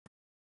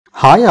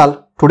Hi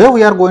all, today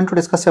we are going to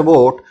discuss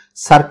about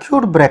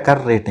circuit breaker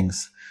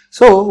ratings.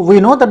 So we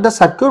know that the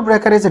circuit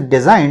breaker is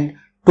designed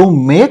to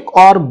make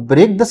or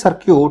break the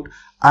circuit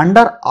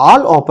under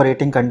all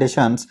operating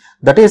conditions.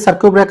 That is,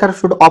 circuit breaker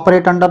should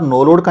operate under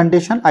no load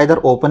condition, either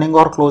opening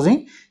or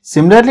closing.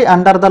 Similarly,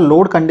 under the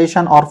load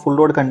condition or full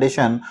load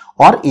condition,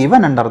 or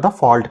even under the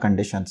fault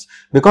conditions.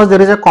 Because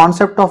there is a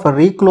concept of a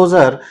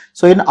recloser.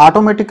 So in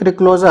automatic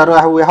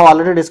recloser, we have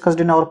already discussed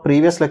in our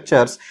previous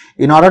lectures,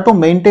 in order to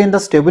maintain the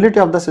stability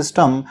of the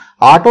system,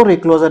 auto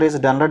recloser is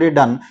generally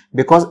done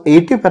because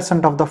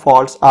 80% of the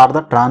faults are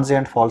the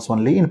transient faults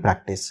only in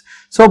practice.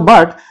 So,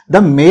 but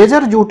the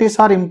major duties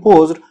are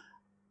imposed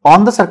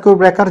on the circuit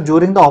breaker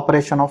during the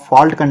operation of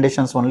fault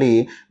conditions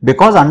only,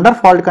 because under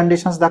fault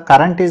conditions the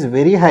current is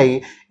very high.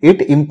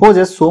 It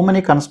imposes so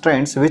many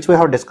constraints which we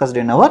have discussed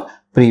in our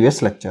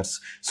previous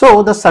lectures.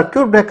 So the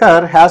circuit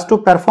breaker has to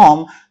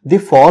perform the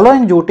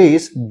following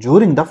duties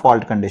during the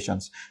fault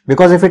conditions,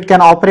 because if it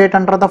can operate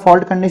under the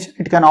fault condition,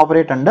 it can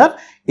operate under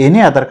any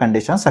other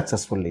condition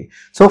successfully.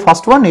 So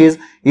first one is,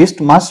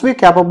 it must be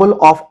capable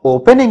of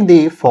opening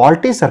the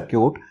faulty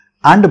circuit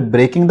and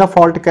breaking the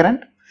fault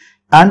current.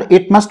 And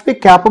it must be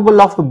capable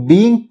of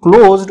being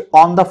closed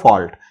on the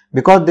fault,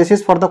 because this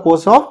is for the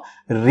course of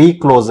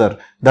recloser.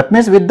 That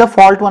means with the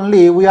fault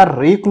only we are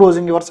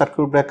reclosing your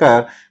circuit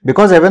breaker,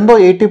 because even though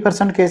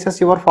 80%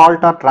 cases your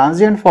fault are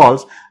transient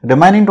faults,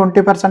 remaining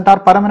 20% are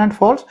permanent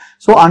faults.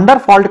 So under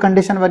fault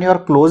condition, when you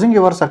are closing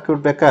your circuit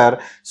breaker,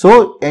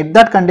 so at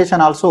that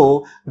condition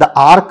also the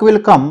arc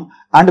will come,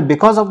 and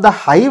because of the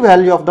high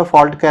value of the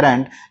fault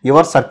current,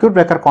 your circuit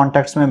breaker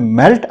contacts may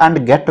melt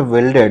and get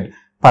welded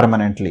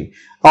permanently,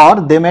 or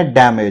they may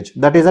damage.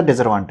 That is a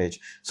disadvantage.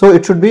 So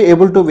it should be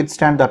able to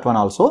withstand that one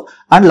also.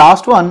 And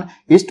last one,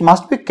 it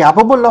must be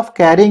capable of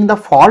carrying the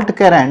fault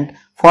current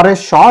for a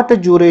short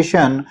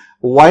duration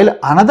while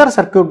another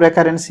circuit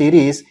breaker in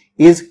series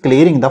is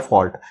clearing the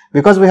fault,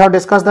 because we have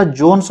discussed the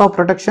zones of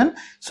protection.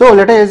 So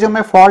let us assume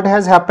a fault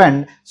has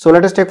happened. So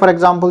let us take for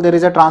example, there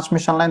is a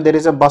transmission line, there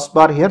is a bus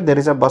bar here, there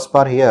is a bus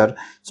bar here.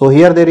 So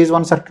here there is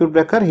one circuit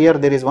breaker, here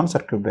there is one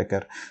circuit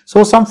breaker.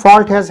 So some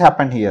fault has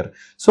happened here.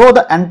 So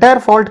the entire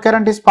fault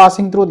current is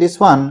passing through this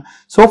one.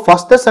 So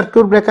first the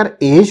circuit breaker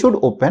A should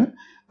open,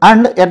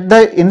 and at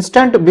the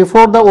instant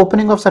before the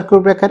opening of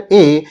circuit breaker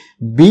A,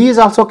 B is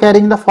also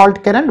carrying the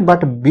fault current,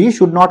 but B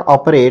should not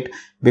operate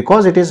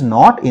because it is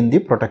not in the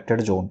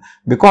protected zone.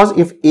 Because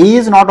if A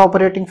is not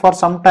operating for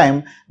some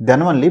time,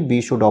 then only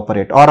B should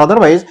operate, or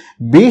otherwise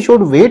B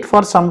should wait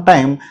for some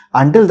time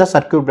until the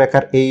circuit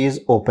breaker A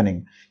is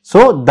opening.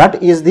 So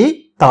that is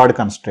the third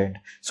constraint.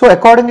 So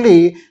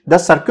accordingly, the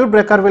circuit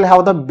breaker will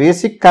have the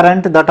basic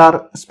current that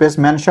are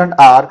mentioned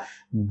are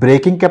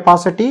breaking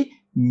capacity,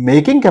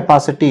 making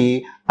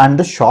capacity, and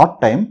the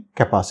short time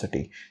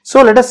capacity.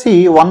 So let us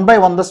see one by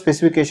one the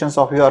specifications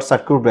of your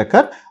circuit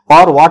breaker,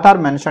 or what are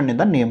mentioned in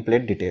the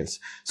nameplate details.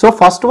 So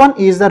first one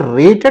is the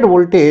rated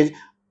voltage,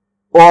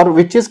 or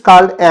which is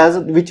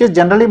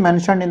generally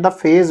mentioned in the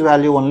phase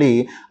value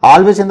only.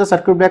 Always in the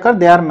circuit breaker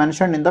they are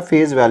mentioned in the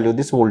phase value,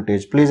 this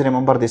voltage. Please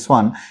remember this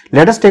one.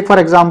 Let us take for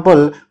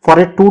example, for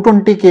a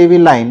 220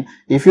 kV line,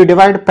 if you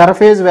divide per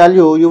phase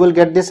value, you will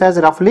get this as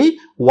roughly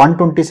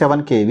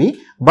 127 kV,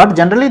 but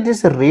generally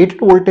this rated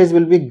voltage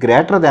will be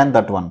greater than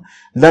that one.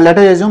 Let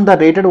us assume the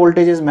rated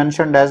voltage is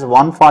mentioned as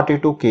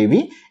 142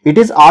 kV. It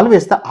is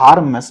always the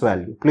RMS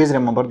value. Please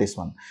remember this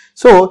one.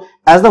 So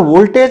as the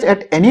voltage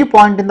at any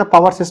point in the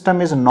power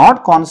system is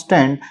not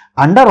constant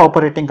under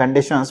operating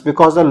conditions,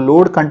 because the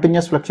load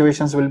continuous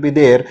fluctuations will be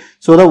there,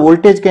 so the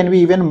voltage can be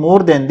even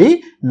more than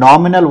the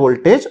nominal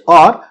voltage,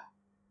 or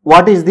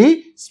what is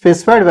the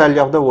specified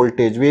value of the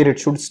voltage where it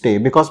should stay,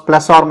 because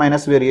plus or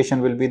minus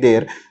variation will be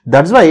there.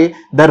 That's why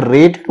the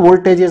rated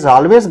voltage is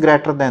always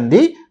greater than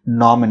the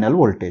nominal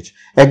voltage.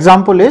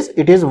 Example is,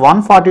 it is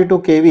 142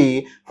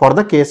 kV for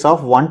the case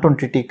of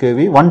 120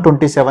 kV,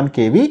 127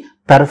 kV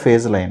per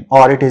phase line,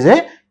 or it is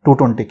a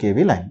 220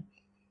 kV line.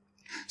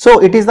 So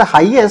it is the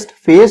highest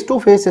phase to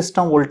phase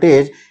system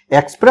voltage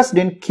expressed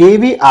in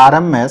kV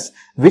RMS,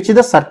 which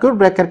the circuit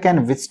breaker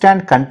can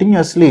withstand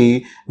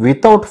continuously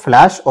without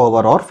flash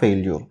over or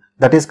failure.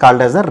 That is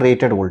called as the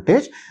rated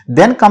voltage.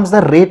 Then comes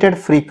the rated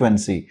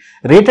frequency.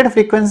 Rated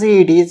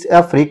frequency, it is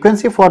a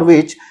frequency for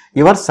which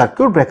your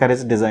circuit breaker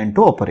is designed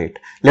to operate.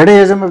 Let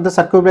us assume if the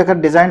circuit breaker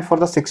designed for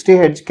the 60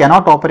 Hz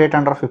cannot operate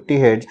under 50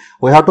 Hz,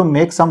 we have to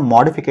make some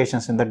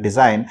modifications in the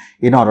design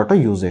in order to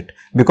use it,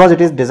 because it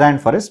is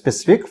designed for a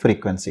specific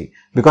frequency,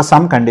 because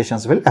some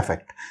conditions will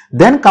affect.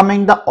 Then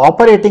coming the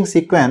operating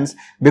sequence,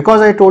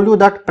 because I told you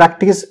that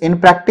in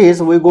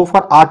practice we go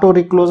for auto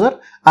recloser,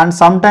 and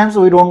sometimes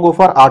we don't go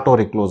for auto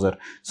recloser.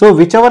 So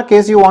whichever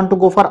case you want to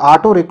go for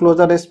auto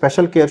recloser, a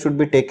special care should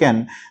be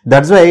taken.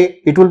 That's why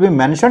it will be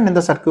mentioned in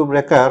the circuit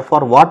breaker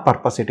for what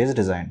purpose it is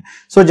designed.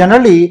 So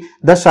generally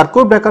the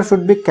circuit breaker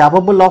should be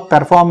capable of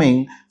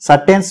performing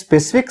certain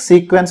specific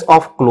sequence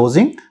of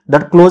closing.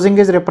 That closing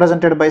is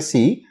represented by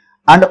C,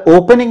 and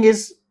opening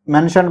is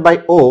mentioned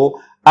by O,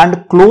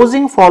 and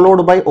closing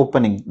followed by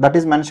opening, that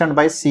is mentioned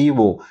by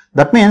CO.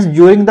 That means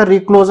during the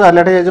recloser,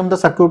 let us assume the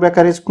circuit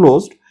breaker is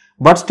closed,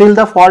 but still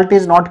the fault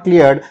is not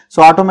cleared,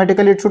 so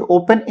automatically it should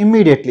open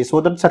immediately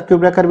so that circuit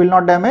breaker will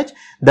not damage.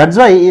 That's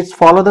why it's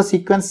follow the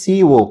sequence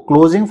CO,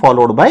 closing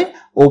followed by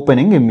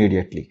opening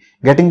immediately.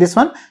 Getting this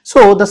one?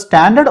 So the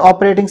standard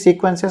operating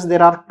sequences,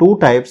 there are two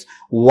types.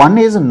 One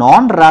is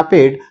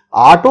non-rapid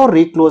auto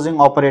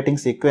reclosing operating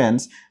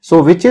sequence,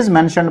 so which is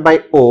mentioned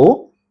by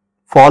O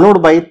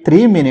followed by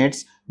 3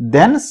 minutes,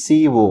 then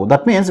CO.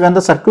 That means when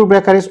the circuit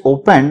breaker is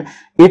opened,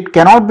 it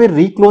cannot be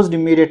reclosed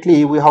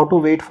immediately. We have to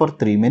wait for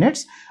 3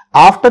 minutes.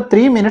 After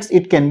 3 minutes,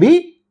 it can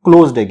be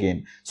closed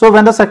again. So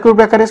when the circuit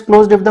breaker is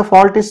closed, if the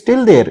fault is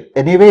still there,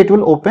 anyway it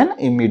will open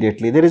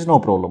immediately. There is no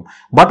problem.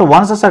 But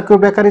once the circuit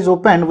breaker is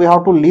opened, we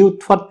have to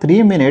leave for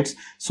 3 minutes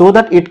so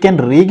that it can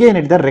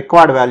regain the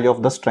required value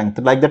of the strength.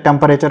 Like the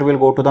temperature will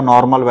go to the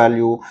normal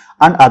value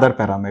and other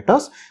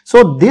parameters.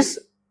 So this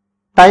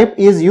type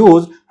is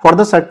used for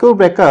the circuit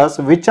breakers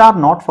which are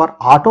not for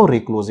auto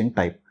reclosing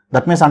type.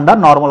 That means under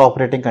normal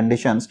operating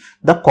conditions,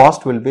 the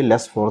cost will be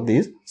less for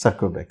these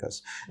circuit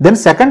breakers. Then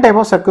second type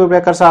of circuit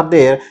breakers are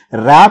there,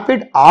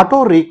 rapid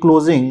auto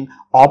reclosing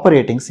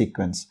operating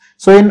sequence.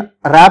 So in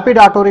rapid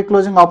auto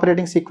reclosing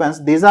operating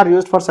sequence, these are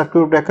used for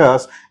circuit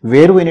breakers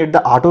where we need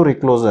the auto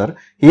recloser.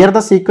 Here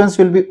the sequence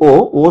will be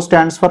O. O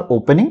stands for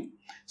opening.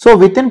 So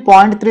within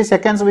 0.3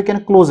 seconds we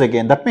can close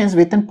again. That means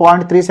within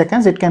 0.3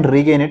 seconds it can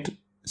regain its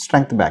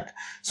strength back.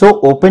 So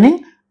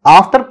opening.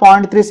 After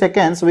 0.3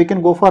 seconds, we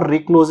can go for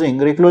reclosing.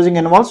 Reclosing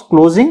involves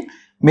closing,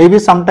 maybe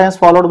sometimes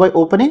followed by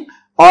opening,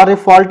 or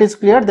if fault is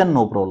cleared, then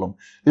no problem.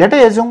 Let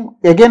us assume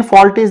again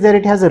fault is there,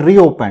 it has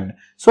reopened.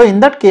 So in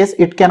that case,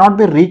 it cannot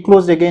be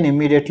reclosed again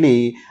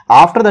immediately.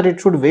 After that,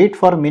 it should wait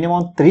for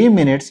minimum 3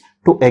 minutes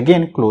to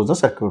again close the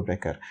circuit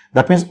breaker.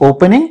 That means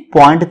opening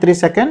 0.3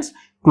 seconds,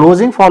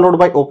 closing followed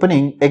by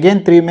opening,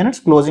 again 3 minutes,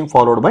 closing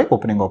followed by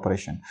opening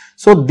operation.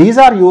 So these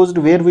are used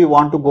where we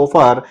want to go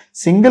for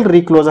single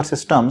recloser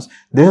systems.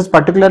 This is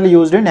particularly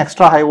used in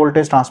extra high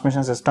voltage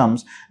transmission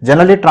systems.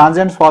 Generally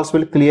transient faults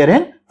will clear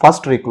in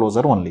first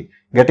recloser only.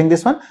 Getting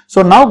this one?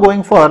 So now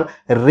going for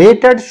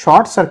rated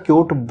short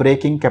circuit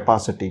breaking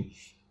capacity.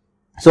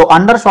 So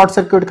under short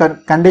circuit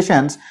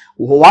conditions,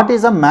 what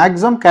is the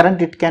maximum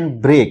current it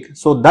can break?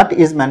 So that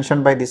is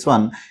mentioned by this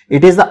one.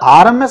 It is the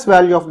RMS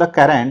value of the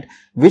current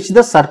which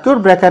the circuit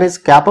breaker is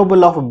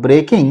capable of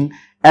breaking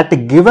at a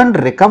given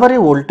recovery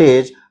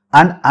voltage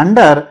and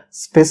under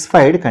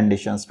specified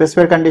conditions.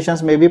 Specified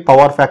conditions may be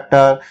power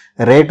factor,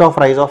 rate of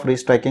rise of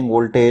restriking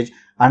voltage,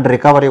 and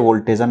recovery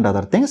voltage and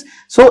other things.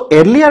 So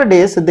earlier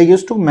days they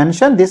used to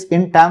mention this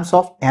in terms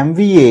of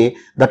MVA.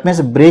 That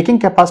means breaking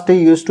capacity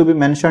used to be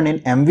mentioned in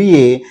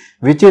MVA,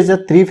 which is a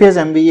 3-phase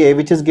MVA,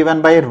 which is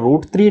given by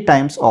 √3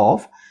 times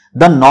of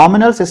the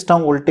nominal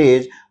system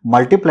voltage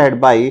multiplied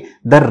by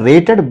the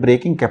rated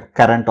breaking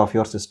current of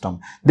your system.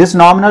 This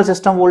nominal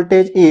system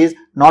voltage is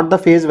not the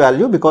phase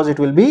value because it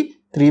will be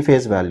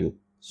 3-phase value.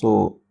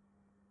 So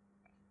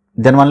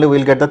then only we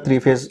will get the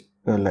 3-phase,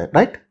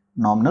 right?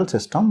 Nominal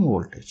system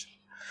voltage.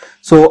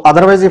 So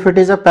otherwise if it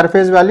is a per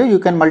phase value, you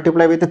can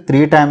multiply with the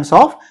 3 times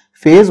of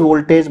phase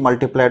voltage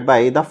multiplied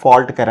by the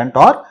fault current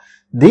or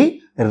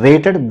the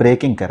rated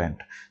breaking current.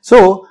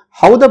 So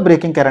how the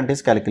breaking current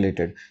is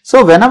calculated?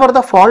 So whenever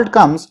the fault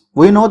comes,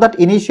 we know that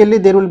initially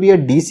there will be a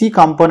DC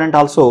component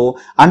also,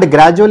 and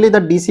gradually the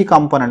DC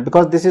component,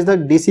 because this is the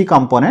DC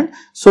component,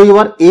 so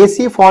your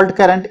AC fault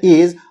current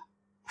is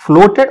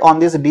floated on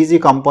this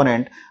DC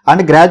component,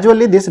 and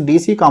gradually this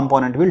DC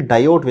component will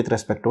die out with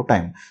respect to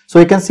time. So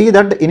you can see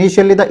that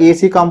initially the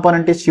AC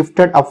component is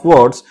shifted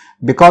upwards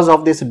because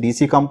of this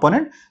DC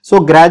component. So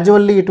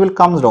gradually it will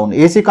comes down.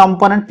 AC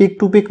component peak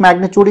to peak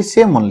magnitude is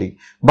same only,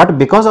 but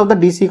because of the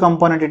DC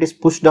component it is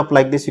pushed up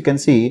like this. You can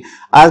see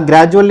as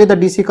gradually the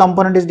DC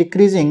component is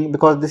decreasing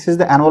because this is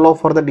the envelope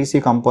for the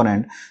DC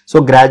component. So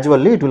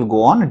gradually it will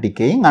go on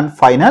decaying and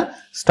final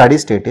steady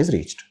state is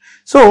reached.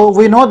 So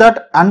we know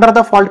that under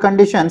the fault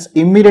conditions,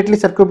 immediately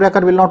circuit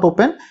breaker will not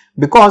open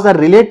because the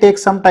relay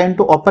takes some time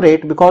to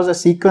operate, because a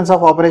sequence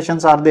of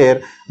operations are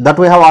there that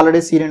we have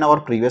already seen in our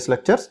previous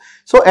lectures.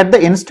 So at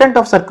the instant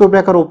of circuit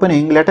breaker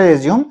opening, let us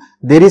assume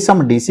there is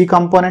some DC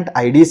component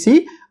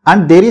IDC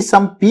and there is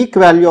some peak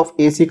value of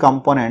AC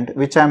component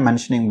which I am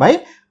mentioning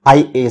by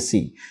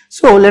IAC.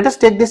 So let us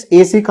take this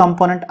AC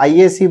component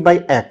IAC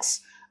by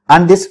X,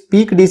 and this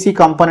peak DC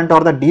component or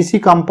the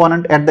DC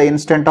component at the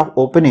instant of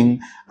opening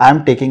I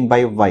am taking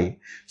by Y.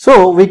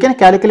 So we can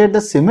calculate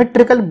the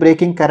symmetrical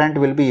breaking current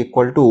will be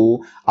equal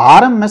to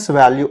RMS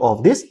value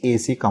of this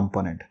AC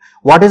component.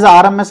 What is the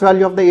RMS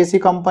value of the AC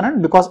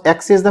component? Because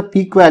X is the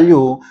peak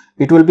value,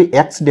 it will be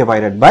X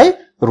divided by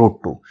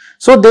 √2.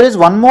 So there is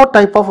one more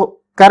type of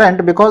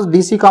current because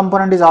DC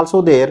component is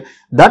also there,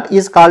 that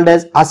is called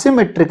as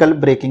asymmetrical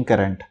breaking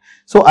current.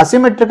 So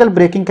asymmetrical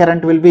breaking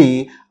current will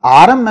be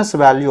RMS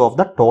value of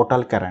the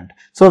total current.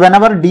 So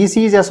whenever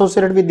DC is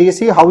associated with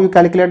DC, how you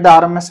calculate the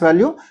RMS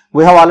value?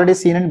 We have already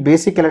seen in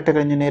basic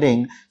electrical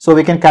engineering. So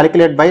we can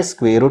calculate by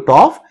square root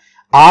of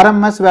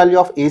RMS value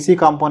of AC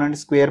component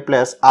square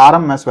plus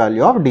RMS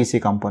value of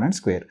DC component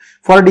square.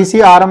 For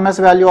DC, RMS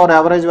value or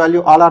average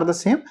value all are the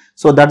same.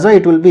 So that's why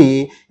it will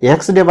be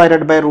x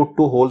divided by root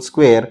 2 whole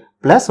square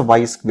plus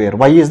y square.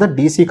 Y is the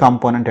DC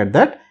component at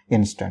that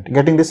instant.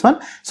 Getting this one?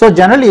 So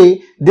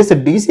generally this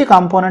DC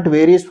component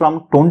varies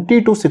from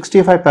 20 to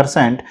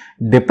 65%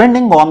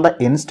 depending on the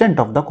instant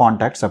of the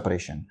contact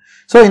separation.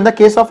 So in the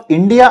case of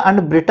India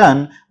and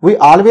Britain, we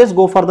always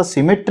go for the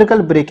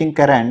symmetrical breaking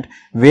current,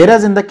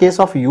 whereas in the case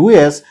of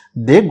US,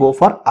 they go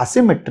for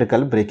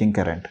asymmetrical breaking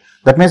current.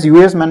 That means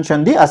US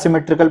mentioned the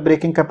asymmetrical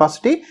breaking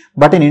capacity,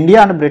 but in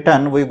India and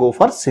Britain, we go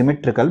for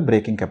symmetrical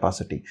breaking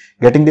capacity.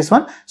 Getting this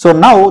one? So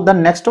now the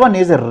next one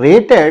is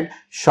rated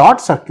short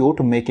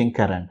circuit making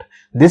current.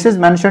 This is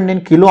mentioned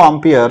in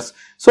kiloamperes.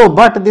 So,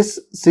 but this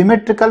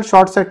symmetrical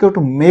short circuit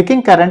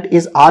making current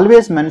is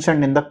always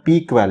mentioned in the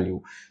peak value.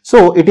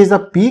 So, it is the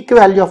peak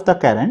value of the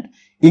current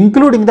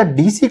including the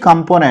DC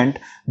component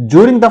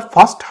during the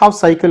first half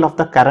cycle of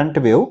the current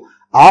wave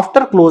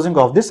after closing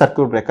of the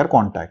circuit breaker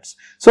contacts.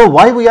 So,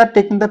 why we are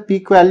taking the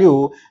peak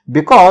value?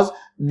 Because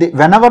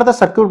whenever the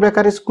circuit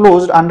breaker is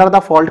closed under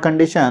the fault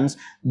conditions,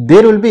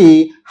 there will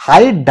be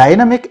high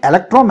dynamic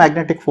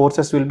electromagnetic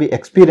forces will be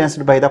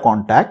experienced by the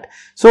contact.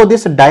 So,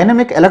 this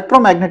dynamic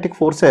electromagnetic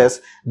forces,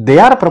 they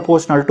are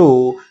proportional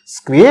to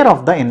square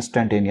of the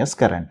instantaneous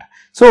current.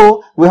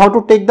 So, we have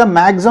to take the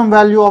maximum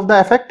value of the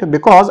effect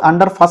because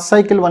under first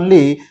cycle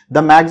only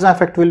the maximum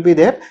effect will be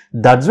there.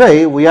 That's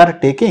why we are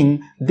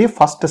taking the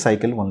first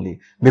cycle only,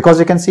 because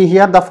you can see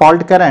here the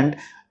fault current,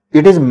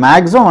 it is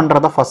maximum under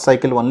the first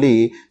cycle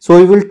only. So,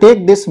 we will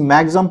take this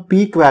maximum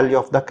peak value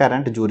of the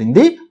current during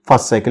the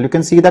first cycle. You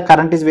can see the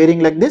current is varying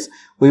like this.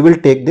 We will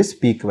take this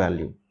peak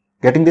value.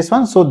 Getting this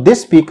one? So,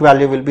 this peak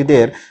value will be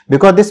there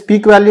because this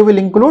peak value will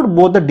include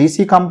both the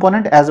DC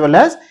component as well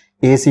as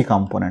AC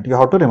component. You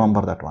have to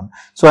remember that one.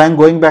 So, I am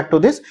going back to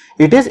this.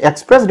 It is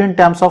expressed in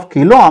terms of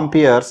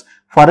kiloamperes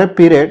for a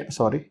period.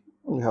 Sorry,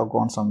 we have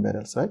gone somewhere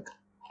else, right?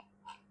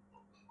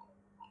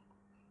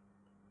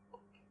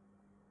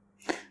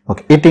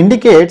 Okay. It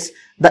indicates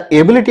the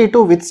ability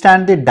to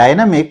withstand the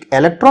dynamic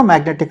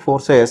electromagnetic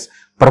forces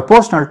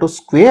proportional to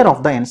square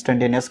of the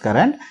instantaneous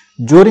current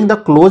during the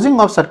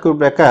closing of circuit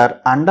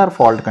breaker under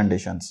fault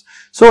conditions.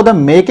 So, the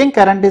making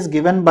current is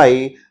given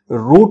by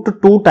root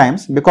 2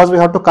 times, because we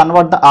have to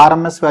convert the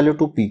RMS value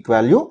to peak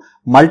value,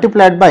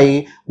 multiplied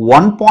by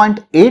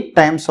 1.8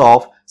 times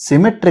of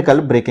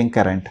symmetrical breaking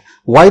current.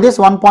 Why this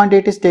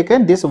 1.8 is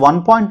taken? This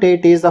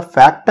 1.8 is the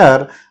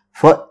factor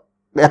for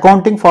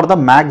accounting for the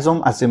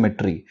maximum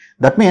asymmetry.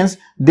 That means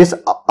this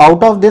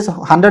out of this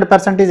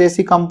 100% is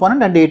AC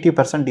component and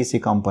 80%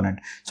 DC component.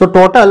 So,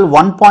 total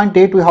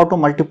 1.8 we have to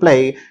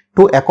multiply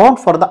to account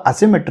for the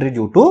asymmetry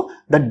due to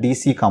the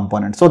DC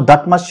component. So,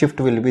 that much shift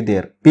will be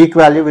there. Peak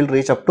value will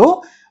reach up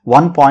to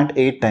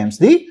 1.8 times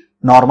the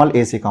normal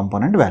AC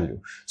component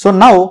value. So,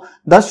 now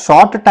the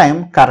short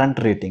time current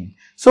rating.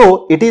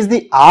 So, it is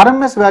the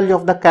RMS value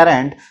of the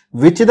current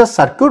which the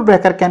circuit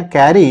breaker can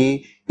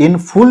carry in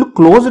full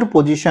closed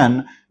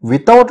position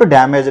without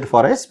damage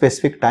for a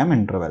specific time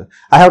interval.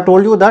 I have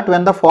told you that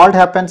when the fault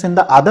happens in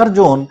the other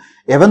zone,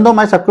 even though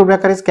my circuit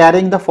breaker is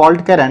carrying the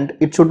fault current,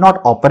 it should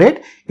not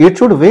operate. It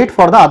should wait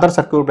for the other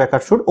circuit breaker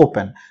should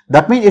open.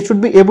 That means it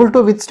should be able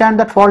to withstand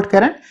that fault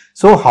current.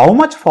 So, how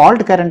much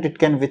fault current it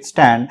can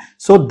withstand?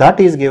 So, that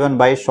is given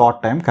by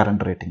short time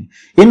current rating.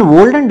 In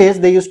olden days,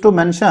 they used to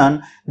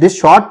mention this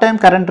short time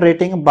current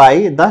rating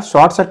by the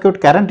short circuit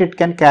current it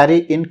can carry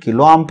in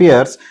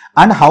kiloamperes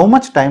and how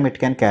much time it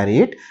can carry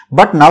it.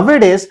 But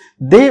nowadays,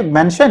 they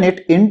mention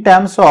it in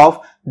terms of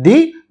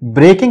the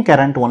breaking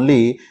current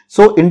only.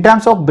 So, in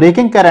terms of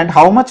breaking current,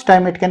 how much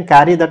time it can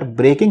carry that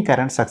breaking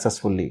current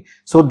successfully.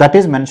 So, that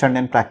is mentioned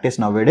in practice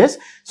nowadays.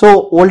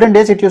 So, olden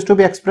days it used to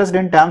be expressed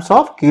in terms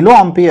of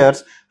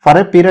kiloamperes for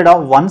a period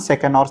of 1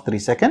 second or 3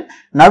 seconds.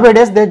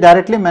 Nowadays, they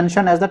directly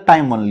mention as the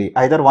time only,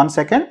 either 1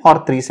 second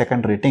or 3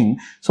 second rating.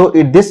 So,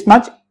 this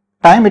much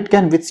time it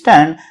can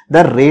withstand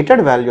the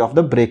rated value of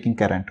the breaking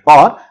current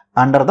or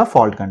under the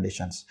fault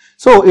conditions.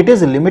 So, it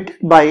is limited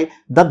by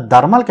the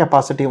thermal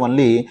capacity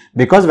only,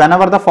 because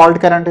whenever the fault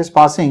current is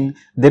passing,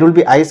 there will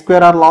be I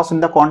square R loss in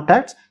the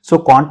contacts. So,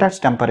 contacts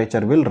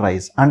temperature will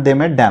rise and they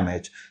may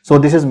damage. So,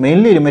 this is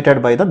mainly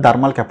limited by the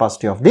thermal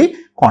capacity of the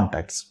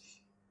contacts.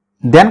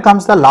 Then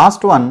comes the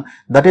last one,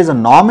 that is a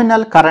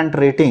nominal current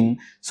rating.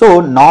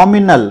 So,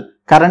 nominal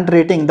current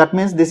rating, that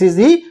means this is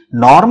the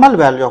normal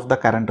value of the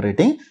current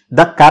rating,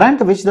 the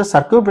current which the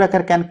circuit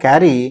breaker can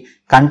carry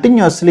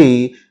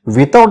continuously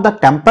without the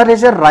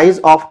temperature rise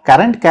of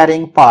current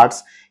carrying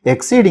parts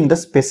exceeding the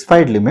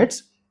specified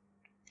limits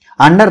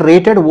under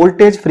rated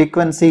voltage,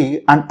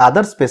 frequency and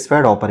other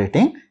specified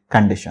operating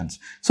conditions.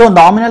 So,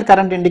 nominal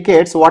current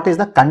indicates what is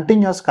the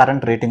continuous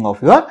current rating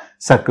of your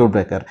circuit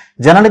breaker.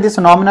 Generally, this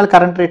nominal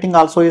current rating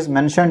also is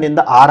mentioned in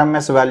the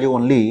RMS value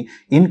only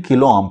in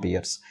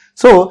kiloamperes.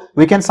 So,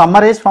 we can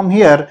summarize from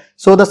here.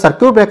 So, the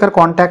circuit breaker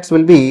contacts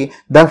will be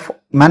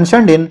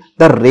mentioned in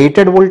the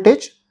rated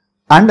voltage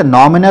and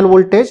nominal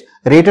voltage.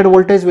 Rated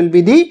voltage will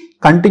be the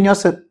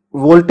continuous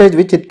voltage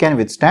which it can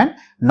withstand.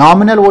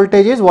 Nominal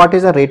voltage is what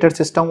is the rated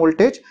system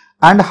voltage,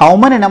 and how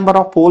many number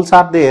of poles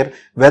are there,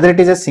 whether it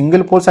is a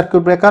single pole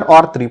circuit breaker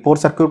or 3-pole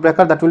circuit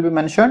breaker, that will be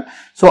mentioned.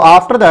 So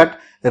after that,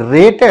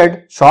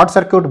 rated short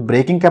circuit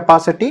breaking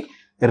capacity,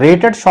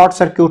 rated short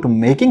circuit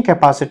making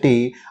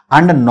capacity,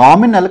 and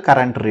nominal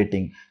current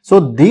rating. So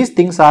these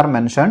things are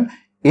mentioned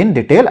in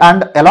detail,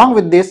 and along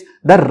with this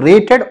the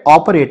rated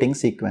operating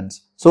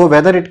sequence. So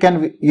whether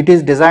it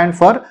is designed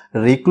for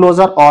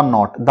recloser or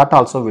not, that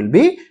also will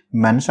be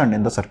mentioned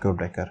in the circuit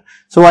breaker.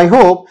 So I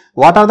hope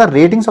what are the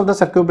ratings of the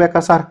circuit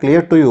breakers are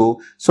clear to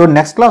you. So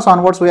next class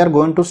onwards we are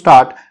going to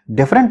start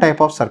different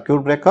type of circuit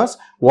breakers,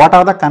 what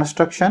are the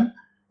construction,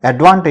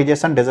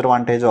 advantages and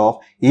disadvantages of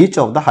each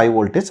of the high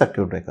voltage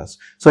circuit breakers.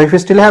 So if you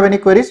still have any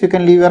queries, you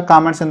can leave your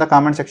comments in the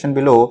comment section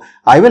below.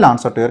 I will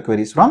answer to your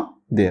queries from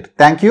there.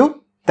 Thank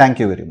you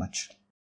very much.